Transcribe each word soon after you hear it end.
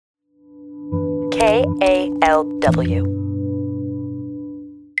KALW.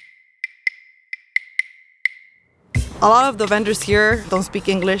 A lot of the vendors here don't speak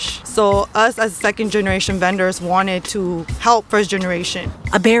English, so us as second-generation vendors wanted to help first generation.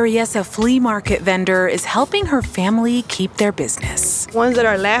 A Berryessa flea market vendor is helping her family keep their business. Ones that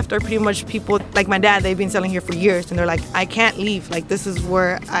are left are pretty much people like my dad. They've been selling here for years, and they're like, I can't leave. Like, this is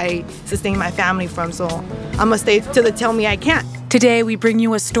where I sustain my family from, so I'm gonna stay till they tell me I can't. Today, we bring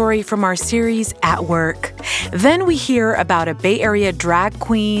you a story from our series, At Work. Then we hear about a Bay Area drag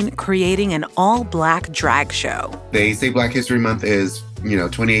queen creating an all-black drag show. They say Black History Month is,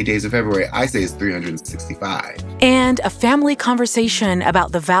 28 days of February. I say it's 365. And a family conversation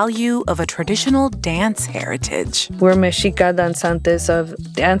about the value of a traditional dance heritage. We're Mexica danzantes of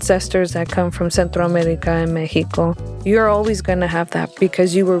the ancestors that come from Centro America and Mexico. You're always going to have that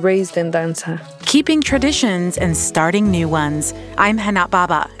because you were raised in danza. Keeping traditions and starting new ones. I'm Hanat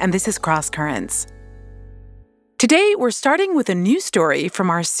Baba, and this is Cross Currents. Today, we're starting with a new story from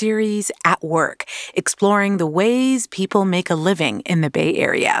our series, At Work, exploring the ways people make a living in the Bay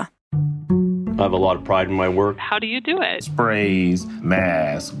Area. I have a lot of pride in my work. How do you do it? Sprays,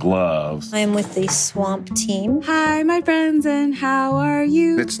 masks, gloves. I'm with the Swamp team. Hi, my friends, and how are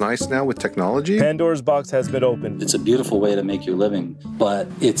you? It's nice now with technology. Pandora's box has been opened. It's a beautiful way to make your living, but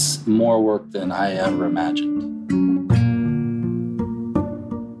it's more work than I ever imagined.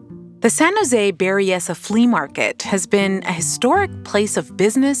 The San Jose Berryessa Flea Market has been a historic place of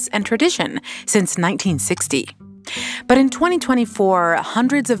business and tradition since 1960. But in 2024,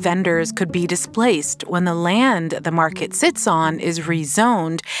 hundreds of vendors could be displaced when the land the market sits on is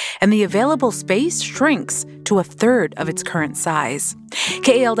rezoned and the available space shrinks to a third of its current size.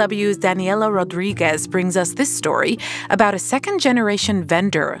 KALW's Daniela Rodriguez brings us this story about a second-generation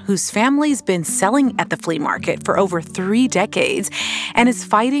vendor whose family's been selling at the flea market for over 3 decades and is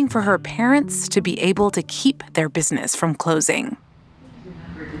fighting for her parents to be able to keep their business from closing.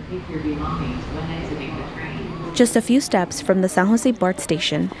 Remember to take your belongings when exiting the train. Just a few steps from the San Jose BART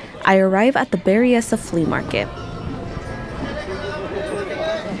station, I arrive at the Berryessa Flea Market.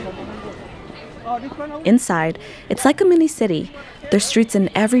 Inside, it's like a mini city. There's streets in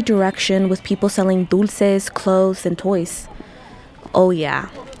every direction with people selling dulces, clothes, and toys. Oh yeah,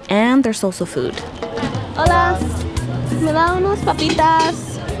 and there's also food. Hola, me da unos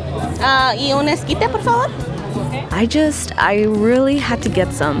papitas y un esquite, por favor? I really had to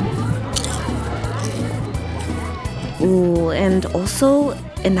get some. Ooh, and also,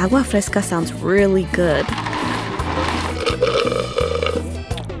 an agua fresca sounds really good.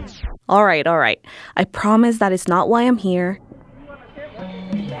 All right. I promise that is not why I'm here.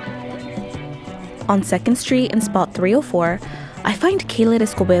 On 2nd Street in spot 304, I find Kayla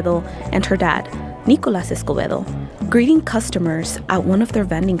Escobedo and her dad, Nicolas Escobedo, greeting customers at one of their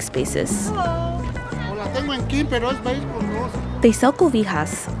vending spaces. They sell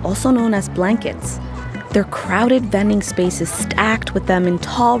cobijas, also known as blankets. Their crowded vending space is stacked with them in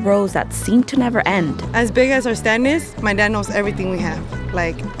tall rows that seem to never end. As big as our stand is, my dad knows everything we have.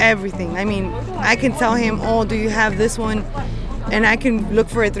 Like, everything. I mean, I can tell him, oh, do you have this one? And I can look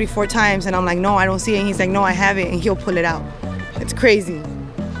for it 3-4 times, and I'm like, no, I don't see it. And he's like, no, I have it, and he'll pull it out. It's crazy.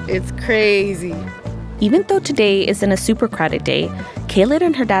 It's crazy. Even though today isn't a super crowded day, Kayla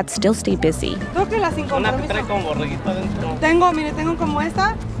and her dad still stay busy. Tengo, como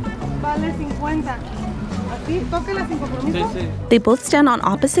esta, vale 50. They both stand on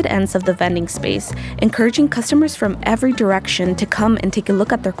opposite ends of the vending space, encouraging customers from every direction to come and take a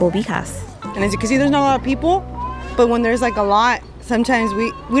look at their cobijas. And as you can see, there's not a lot of people, but when there's like a lot, sometimes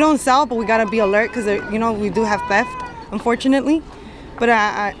we don't sell, but we gotta be alert because we do have theft, unfortunately. But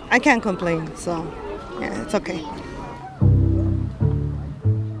I can't complain, so yeah, it's okay.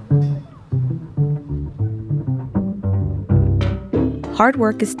 Hard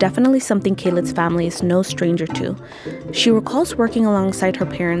work is definitely something Kayla's family is no stranger to. She recalls working alongside her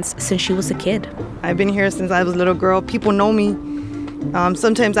parents since she was a kid. I've been here since I was a little girl. People know me.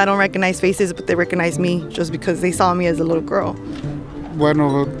 Sometimes I don't recognize faces, but they recognize me just because they saw me as a little girl.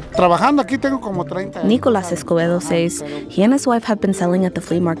 Nicolas Escobedo says he and his wife have been selling at the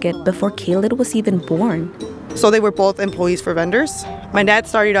flea market before Kayla was even born. So they were both employees for vendors. My dad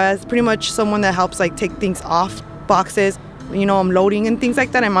started as pretty much someone that helps take things off boxes, loading and things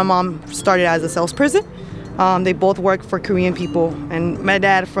like that. And my mom started as a salesperson. They both work for Korean people. And my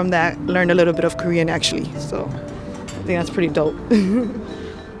dad from that learned a little bit of Korean actually. So I think that's pretty dope.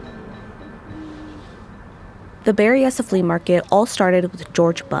 The Berryessa Flea Market all started with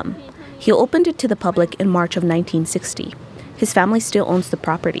George Bum. He opened it to the public in March of 1960. His family still owns the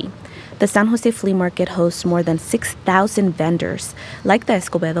property. The San Jose Flea Market hosts more than 6,000 vendors. Like the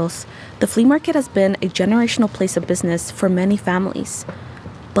Escobedos, the flea market has been a generational place of business for many families.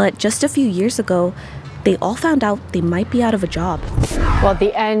 But just a few years ago, they all found out they might be out of a job. Well,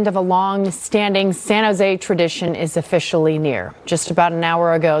 the end of a long-standing San Jose tradition is officially near. Just about an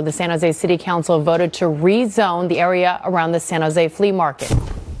hour ago, the San Jose City Council voted to rezone the area around the San Jose Flea Market.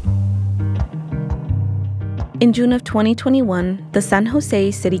 In June of 2021, the San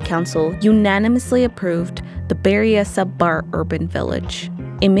Jose City Council unanimously approved the Berryessa Bar Urban Village,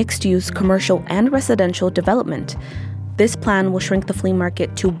 a mixed-use commercial and residential development. This plan will shrink the flea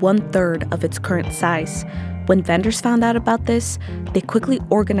market to 1/3 of its current size. When vendors found out about this, they quickly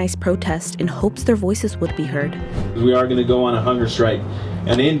organized protests in hopes their voices would be heard. We are going to go on a hunger strike,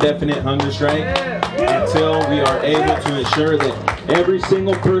 an indefinite hunger strike, until we are able to ensure that every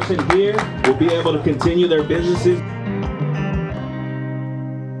single person here will be able to continue their businesses.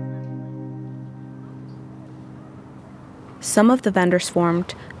 Some of the vendors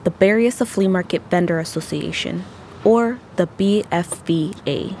formed the Berryessa Flea Market Vendor Association, or the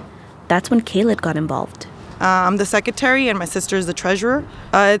BFVA. That's when Caleb got involved. I'm the secretary and my sister is the treasurer.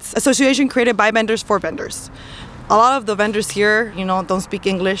 It's an association created by vendors for vendors. A lot of the vendors here, don't speak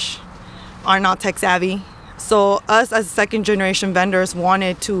English, are not tech savvy. So us as second generation vendors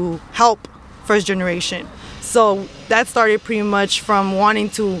wanted to help first generation. So that started pretty much from wanting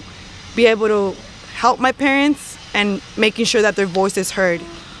to be able to help my parents and making sure that their voice is heard.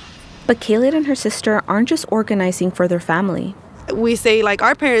 But Caleb and her sister aren't just organizing for their family. We say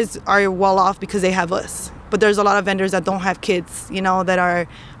our parents are well off because they have us. But there's a lot of vendors that don't have kids, that are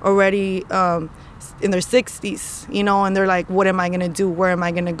already in their 60s, and they're like, what am I going to do? Where am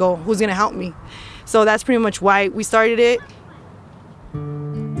I going to go? Who's going to help me? So that's pretty much why we started it.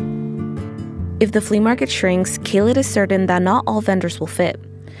 If the flea market shrinks, Caleb is certain that not all vendors will fit.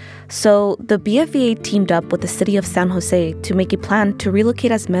 So the BFVA teamed up with the city of San Jose to make a plan to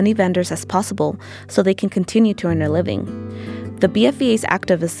relocate as many vendors as possible so they can continue to earn a living. The BFVA's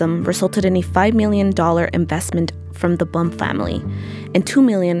activism resulted in a $5 million investment from the Bum family and $2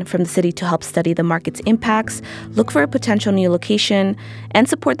 million from the city to help study the market's impacts, look for a potential new location, and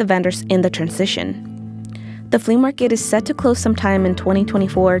support the vendors in the transition. The flea market is set to close sometime in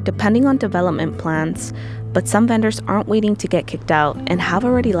 2024, depending on development plans, but some vendors aren't waiting to get kicked out and have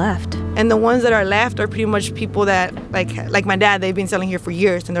already left. And the ones that are left are pretty much people that, like my dad, they've been selling here for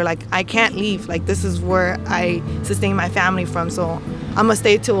years, and they're like, I can't leave. This is where I sustain my family from, so I'm gonna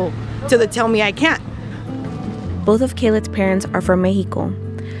stay till they tell me I can't. Both of Caleb's parents are from Mexico.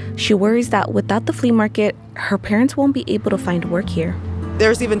 She worries that without the flea market, her parents won't be able to find work here.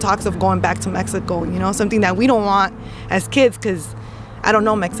 There's even talks of going back to Mexico, something that we don't want as kids because I don't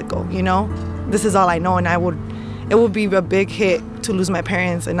know Mexico, This is all I know, and it would be a big hit to lose my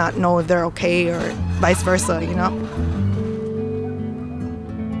parents and not know if they're okay or vice versa,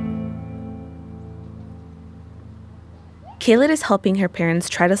 Caleb is helping her parents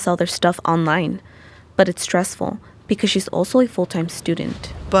try to sell their stuff online, but it's stressful because she's also a full-time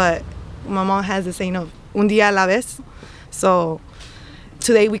student. But my mom has this saying of un día a la vez, so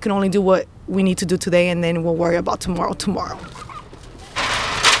today we can only do what we need to do today, and then we'll worry about tomorrow.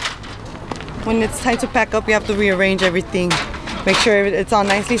 When it's time to pack up, you have to rearrange everything. Make sure it's all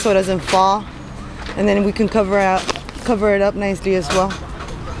nicely so it doesn't fall. And then we can cover it up nicely as well.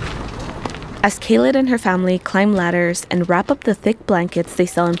 As Caleb and her family climb ladders and wrap up the thick blankets they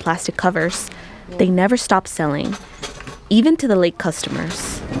sell in plastic covers, they never stop selling, even to the late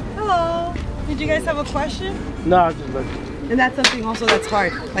customers. Hello. Did you guys have a question? No, just looking. And that's something also that's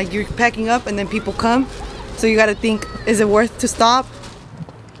hard. You're packing up and then people come. So you got to think, is it worth to stop?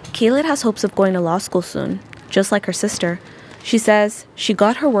 Caleb has hopes of going to law school soon, just like her sister. She says she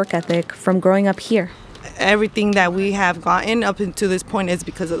got her work ethic from growing up here. Everything that we have gotten up until this point is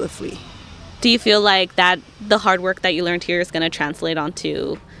because of the flea. Do you feel like that the hard work that you learned here is going to translate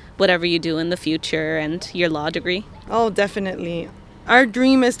onto whatever you do in the future and your law degree? Oh, definitely. Our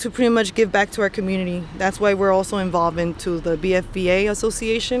dream is to pretty much give back to our community. That's why we're also involved into the BFVA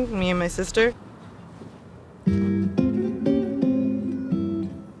Association, me and my sister.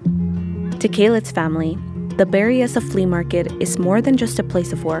 To Caleb's family, the Berryessa Flea Market is more than just a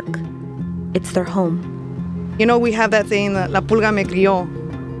place of work. It's their home. We have that saying, La pulga me crió.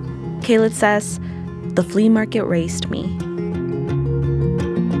 Caleb says, the flea market raised me.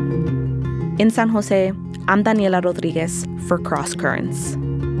 In San Jose, I'm Daniela Rodriguez for Cross Currents.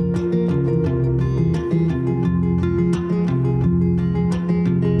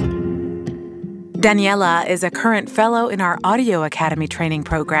 Daniela is a current fellow in our Audio Academy training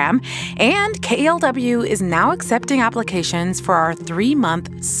program, and KALW is now accepting applications for our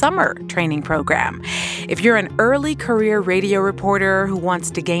 3-month summer training program. If you're an early career radio reporter who wants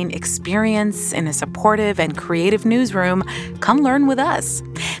to gain experience in a supportive and creative newsroom, come learn with us.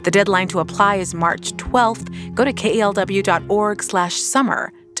 The deadline to apply is March 12th. Go to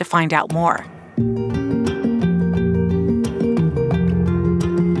kalw.org/summer to find out more.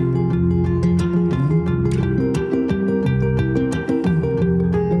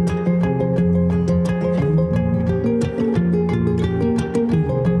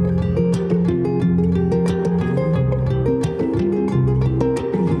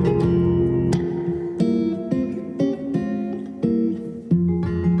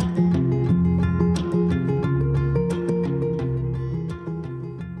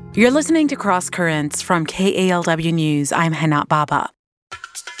 You're listening to Cross Currents from KALW News. I'm Hanat Baba.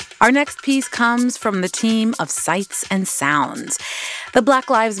 Our next piece comes from the team of Sights and Sounds. The Black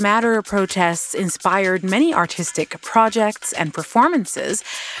Lives Matter protests inspired many artistic projects and performances.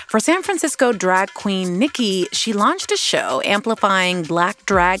 For San Francisco drag queen Nikki, she launched a show amplifying Black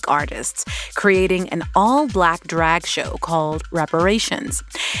drag artists, creating an all-Black drag show called Reparations.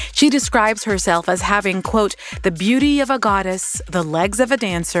 She describes herself as having, quote, the beauty of a goddess, the legs of a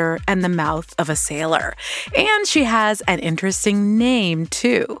dancer, and the mouth of a sailor. And she has an interesting name,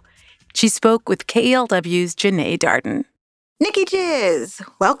 too. She spoke with KALW's Janae Darden. Nikki Jizz,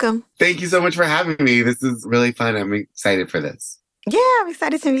 welcome. Thank you so much for having me. This is really fun. I'm excited for this. Yeah, I'm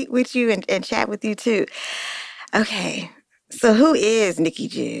excited to meet with you and chat with you too. Okay, so who is Nikki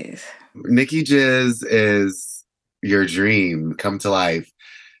Jizz? Nikki Jizz is your dream come to life.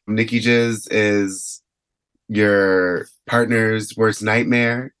 Nikki Jizz is your partner's worst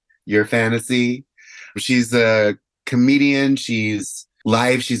nightmare, your fantasy. She's a comedian. She's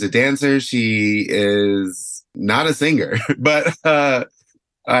live. She's a dancer. She is not a singer, but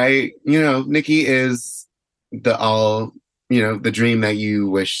Nikki is the dream that you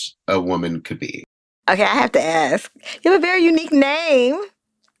wish a woman could be. Okay, I have to ask. You have a very unique name.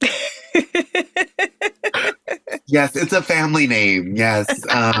 Yes, it's a family name. Yes. It's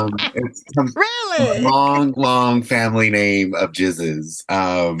really? A long family name of Jizzes.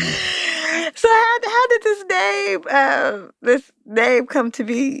 So how did this name come to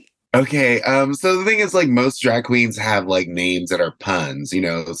be? Okay, so the thing is, like, most drag queens have, like, names that are puns,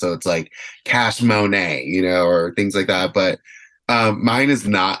 so it's like Cash Monet, or things like that, but mine is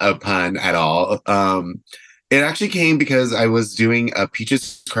not a pun at all. It actually came because I was doing a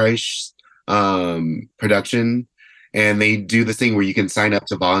Peaches Crush production, and they do this thing where you can sign up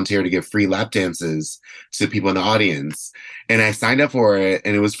to volunteer to give free lap dances to people in the audience. And I signed up for it,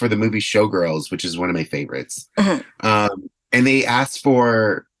 and it was for the movie Showgirls, which is one of my favorites. And they asked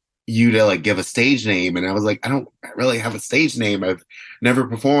for you to, like, give a stage name, and I was like, I don't really have a stage name. I've never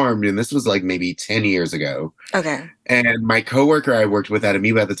performed, and this was like maybe 10 years ago. Okay. And my coworker I worked with at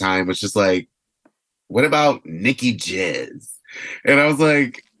Amoeba at the time was just like, what about Nikki Jizz? And I was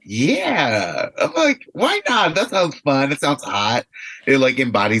like, yeah. I'm like, why not? That sounds fun. That sounds hot. It, like,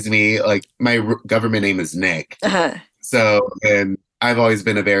 embodies me. Like, my government name is Nick. So, and I've always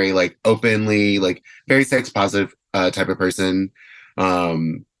been a very, like, openly, like, very sex positive type of person.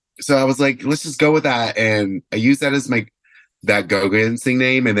 So I was like, let's just go with that. And I used that as that go-go dancing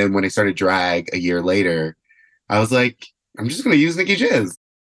name. And then when I started drag a year later, I was like, I'm just going to use Nikki Jizz.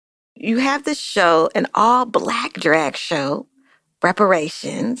 You have this show, an all-Black drag show,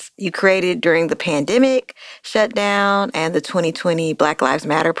 Reparations. You created during the pandemic shutdown and the 2020 Black Lives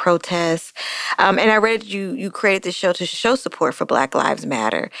Matter protests. And I read you created this show to show support for Black Lives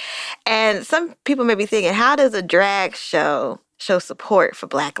Matter. And some people may be thinking, how does a drag show support for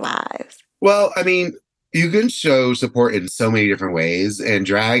Black lives? Well, I mean, you can show support in so many different ways, and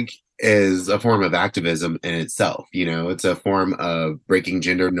drag is a form of activism in itself. It's a form of breaking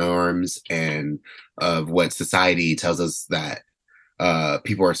gender norms and of what society tells us that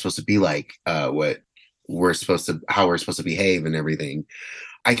people are supposed to be like, how we're supposed to behave and everything.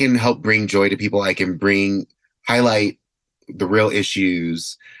 I can help bring joy to people. I can highlight the real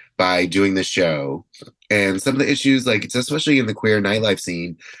issues by doing this show. And some of the issues, like, it's especially in the queer nightlife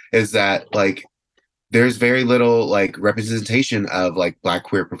scene, is that, like, there's very little, like, representation of, like, Black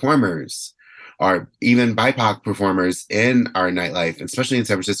queer performers or even BIPOC performers in our nightlife, especially in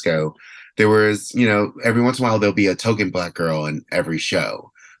San Francisco. There was, every once in a while there'll be a token Black girl in every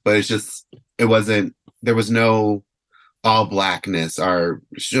show, but there was no all Blackness or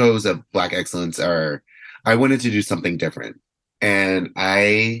shows of Black excellence. I wanted to do something different. And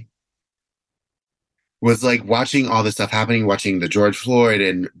I was like watching all this stuff happening, watching the George Floyd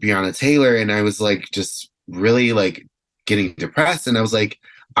and Breonna Taylor, and I was like just really like getting depressed, and I was like,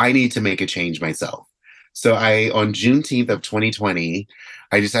 I need to make a change myself. So on Juneteenth of 2020,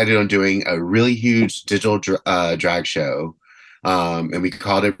 I decided on doing a really huge digital drag show, and we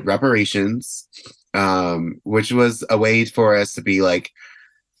called it Reparations, which was a way for us to be like,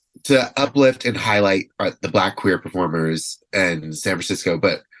 to uplift and highlight the Black queer performers in San Francisco,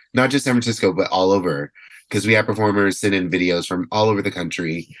 but not just San Francisco, but all over, because we have performers send in videos from all over the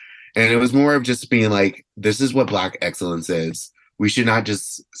country. And it was more of just being like, this is what Black excellence is. We should not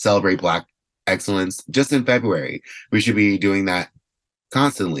just celebrate Black excellence just in February. We should be doing that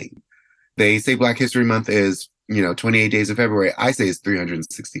constantly. They say Black History Month is, 28 days of February. I say it's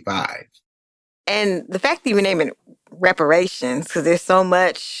 365. And the fact that you name it reparations, because there's so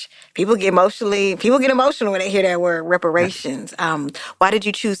much, people get emotional when they hear that word reparations. Why did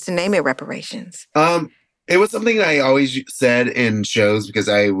you choose to name it Reparations? It was something that I always said in shows, because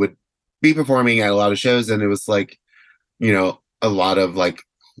I would be performing at a lot of shows, and it was like, a lot of like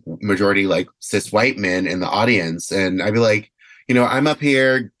majority like cis white men in the audience, and I'd be like, I'm up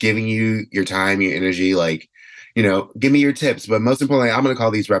here giving you your time, your energy, like, give me your tips, but most importantly, I'm going to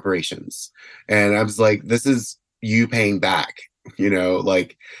call these reparations. And I was like, this is you paying back,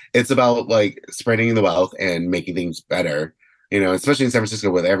 like it's about like spreading the wealth and making things better, especially in San Francisco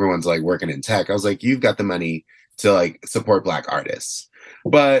where everyone's like working in tech. I was like, you've got the money to like support Black artists.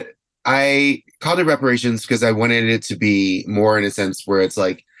 But I called it Reparations because I wanted it to be more in a sense where it's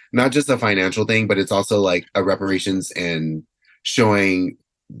like not just a financial thing, but it's also like a reparations and showing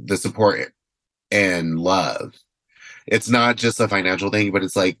the support and love. It's not just a financial thing, but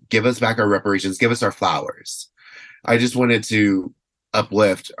it's like, give us back our reparations, give us our flowers. I just wanted to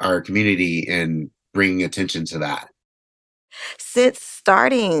uplift our community and bring attention to that. Since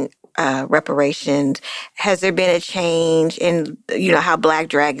starting Reparations, has there been a change in, how Black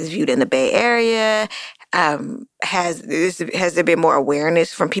drag is viewed in the Bay Area? Has there been more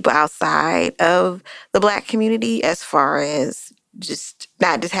awareness from people outside of the Black community as far as just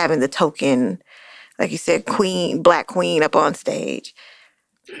not just having the token, like you said, Black queen up on stage?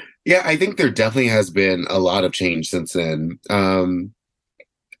 Yeah, I think there definitely has been a lot of change since then.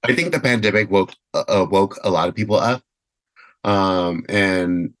 I think the pandemic woke a lot of people up.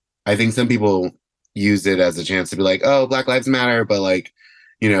 And I think some people used it as a chance to be like, oh, Black Lives Matter, but like,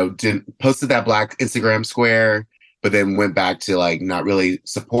 posted that Black Instagram square, but then went back to like not really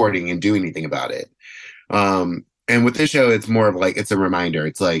supporting and doing anything about it. And with this show, it's more of like, it's a reminder.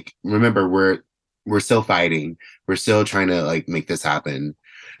 It's like, remember, we're still fighting. We're still trying to like make this happen.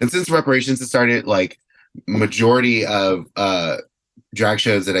 And since Reparations has started, like majority of drag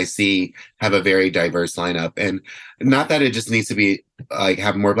shows that I see have a very diverse lineup. And not that it just needs to be like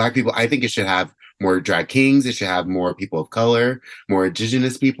have more Black people. I think it should have more drag kings. It should have more people of color, more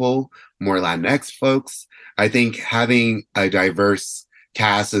Indigenous people, more Latinx folks. I think having a diverse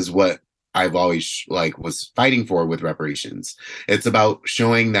cast is what I've always was fighting for with Reparations. It's about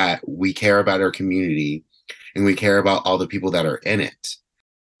showing that we care about our community and we care about all the people that are in it.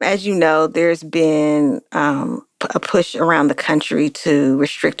 As you know, there's been a push around the country to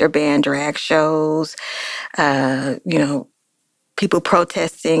restrict or ban drag shows. People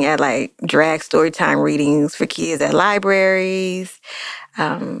protesting at like drag storytime readings for kids at libraries.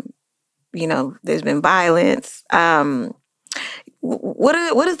 There's been violence.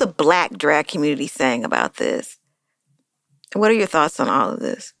 What is the Black drag community saying about this? What are your thoughts on all of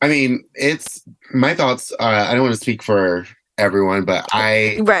this? I mean, it's my thoughts. I don't want to speak for everyone, but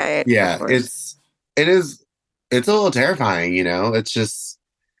right. Yeah, it's a little terrifying, It's just,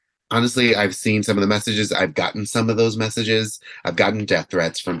 honestly, I've seen some of the messages. I've gotten some of those messages. I've gotten death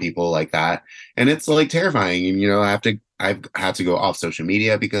threats from people like that. And it's like terrifying. And, I've had to go off social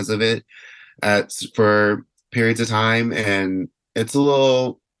media because of it for periods of time. And it's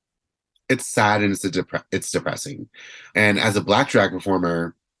sad and it's depressing. And as a Black drag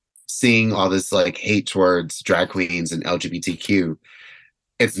performer, seeing all this like hate towards drag queens and LGBTQ,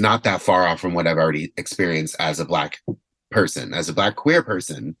 it's not that far off from what I've already experienced as a Black person, as a Black queer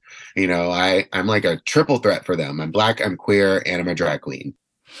person. I'm like a triple threat for them. I'm Black, I'm queer, and I'm a drag queen.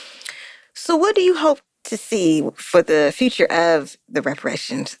 So what do you hope to see for the future of the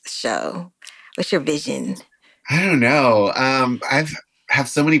Reparations show? What's your vision? I don't know. I have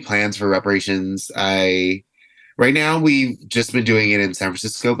so many plans for Reparations. Right now, we've just been doing it in San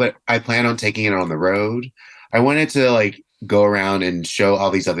Francisco, but I plan on taking it on the road. I wanted to like go around and show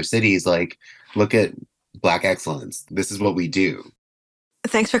all these other cities, like, look at Black excellence. This is what we do.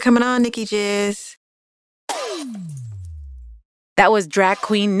 Thanks for coming on, Nikki Jizz. That was drag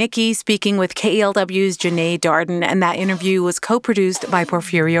queen Nikki speaking with KELW's Janae Darden, and that interview was co-produced by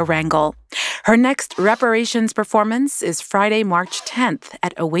Porfirio Rangel. Her next reparations performance is Friday, March 10th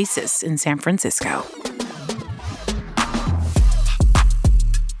at Oasis in San Francisco.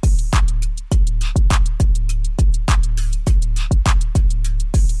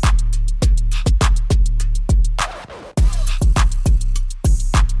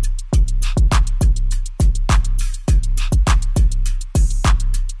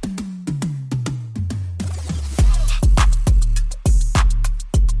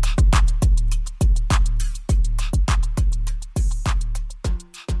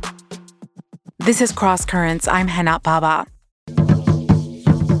 This is Cross Currents. I'm Henat Baba.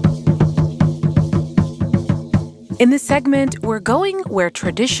 In this segment, we're going where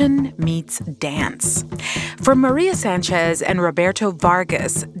tradition meets dance. For Maria Sanchez and Roberto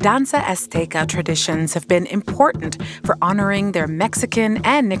Vargas, Danza Azteca traditions have been important for honoring their Mexican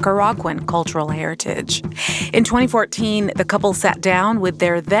and Nicaraguan cultural heritage. In 2014, the couple sat down with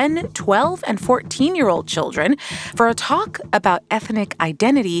their then 12 and 14-year-old children for a talk about ethnic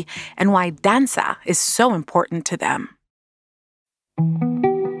identity and why danza is so important to them.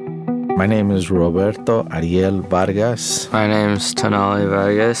 My name is Roberto Ariel Vargas. My name is Tonali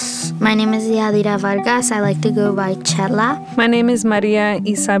Vargas. My name is Yadira Vargas. I like to go by Chela. My name is Maria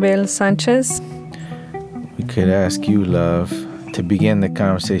Isabel Sanchez. We could ask you, love, to begin the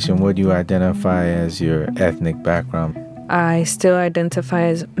conversation, what do you identify as your ethnic background? I still identify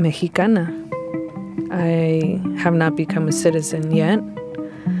as Mexicana. I have not become a citizen yet.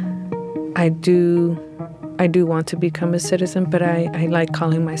 I do want to become a citizen, but I like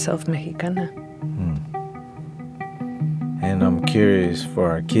calling myself Mexicana. And I'm curious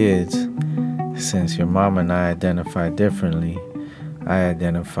for our kids, since your mom and I identify differently, I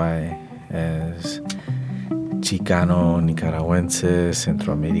identify as Chicano, Nicaragüense,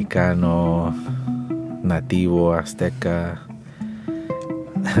 Centroamericano, Nativo, Azteca,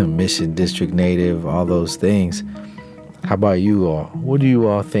 Mission District native, all those things. How about you all? What do you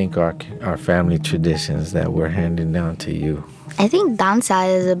all think are our family traditions that we're handing down to you? I think danza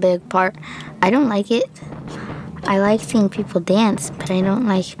is a big part. I don't like it. I like seeing people dance, but I don't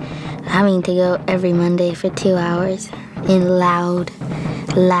like having to go every Monday for 2 hours in loud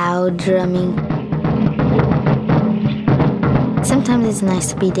drumming. Sometimes it's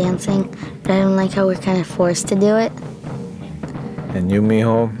nice to be dancing, but I don't like how we're kind of forced to do it. And you,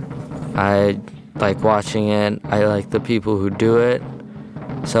 mijo? I like watching it. I like the people who do it.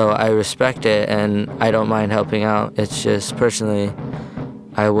 So I respect it and I don't mind helping out. It's just personally,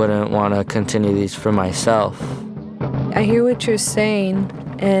 I wouldn't want to continue these for myself. I hear what you're saying,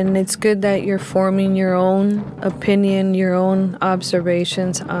 and it's good that you're forming your own opinion, your own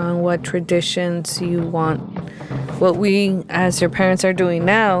observations on what traditions you want. What we, as your parents, are doing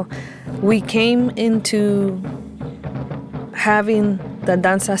now, we came into having the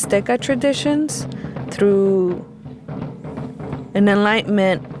Danza Azteca traditions through an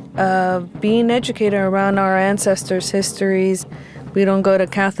enlightenment of being educated around our ancestors' histories. We don't go to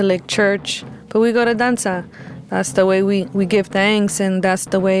Catholic church, but we go to danza. That's the way we give thanks, and that's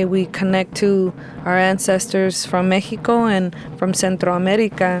the way we connect to our ancestors from Mexico and from Centro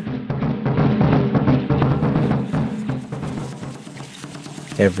America.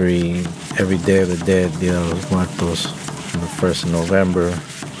 Every Day of the Dead, Dia de los Muertos, on the 1st of November,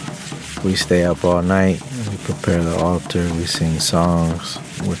 we stay up all night, we prepare the altar, we sing songs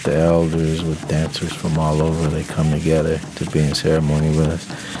with the elders, with dancers from all over. They come together to be in ceremony with us.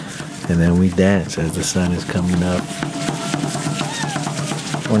 And then we dance as the sun is coming up.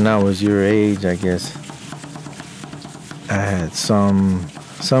 When I was your age, I guess, I had some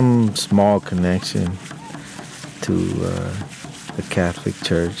small connection to the Catholic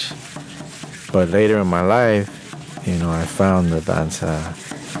Church. But later in my life, I found the danza.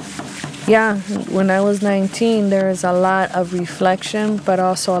 Yeah, when I was 19, there was a lot of reflection, but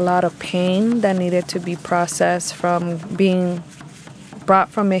also a lot of pain that needed to be processed from being brought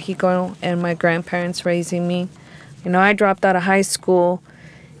from Mexico and my grandparents raising me. I dropped out of high school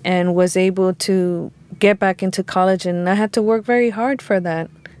and was able to get back into college, and I had to work very hard for that.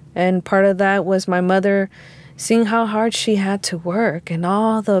 And part of that was my mother seeing how hard she had to work and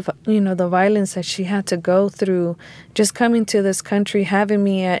all the violence that she had to go through just coming to this country, having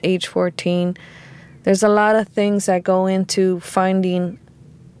me at age 14. There's a lot of things that go into finding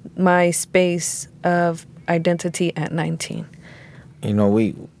my space of identity at 19.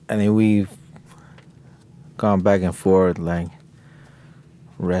 We've gone back and forth, like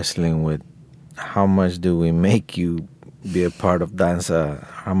wrestling with how much do we make you be a part of danza,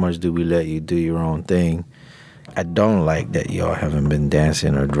 how much do we let you do your own thing. I don't like that y'all haven't been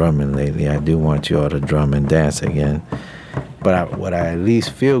dancing or drumming lately. I do want y'all to drum and dance again. But what I at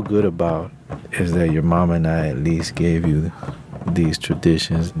least feel good about is that your mom and I at least gave you these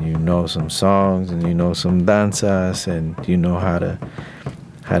traditions. You know some songs and you know some danzas and you know how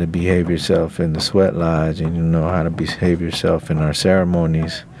to behave yourself in the sweat lodge and you know how to behave yourself in our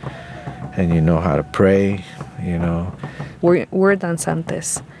ceremonies and you know how to pray, you know. We're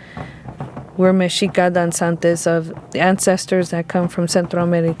danzantes. We're Mexica danzantes of the ancestors that come from Centro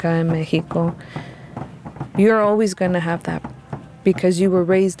America and Mexico. You're always going to have that because you were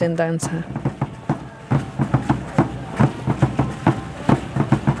raised in danza.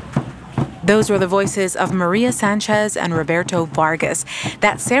 Those were the voices of Maria Sanchez and Roberto Vargas.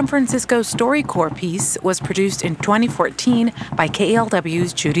 That San Francisco StoryCorps piece was produced in 2014 by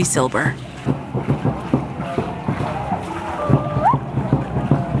KALW's Judy Silber.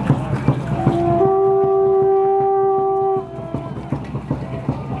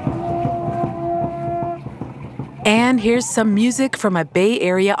 And here's some music from a Bay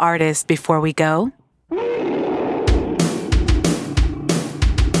Area artist before we go.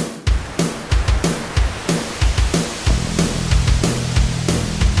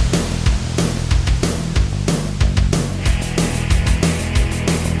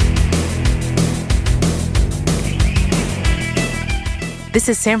 This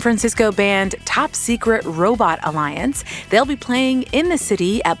is San Francisco band Top Secret Robot Alliance. They'll be playing in the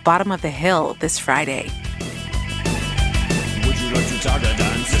city at Bottom of the Hill this Friday. Would you like to tiger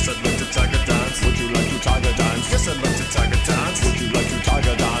dance? Yes, I'd like to tiger dance. Would you like to tiger dance? Yes, I'd like to tiger dance. Would you like to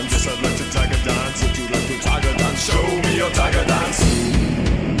tiger dance? Yes, I'd like to tiger dance. Would you like to tiger dance? Show me your tiger dance.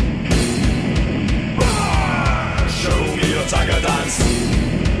 Show me your tiger dance.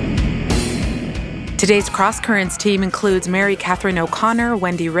 Today's Cross Currents team includes Mary Catherine O'Connor,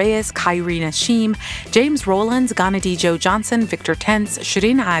 Wendy Reyes, Kyrie Nashim, James Rowlands, Ghanadi Joe Johnson, Victor Tense,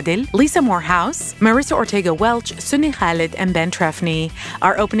 Shireen Adil, Lisa Morehouse, Marissa Ortega Welch, Sunni Khalid, and Ben Trefny.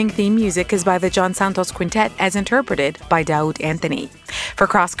 Our opening theme music is by the John Santos Quintet as interpreted by Daoud Anthony. For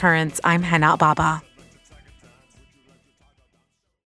Cross Currents, I'm Hannah Baba.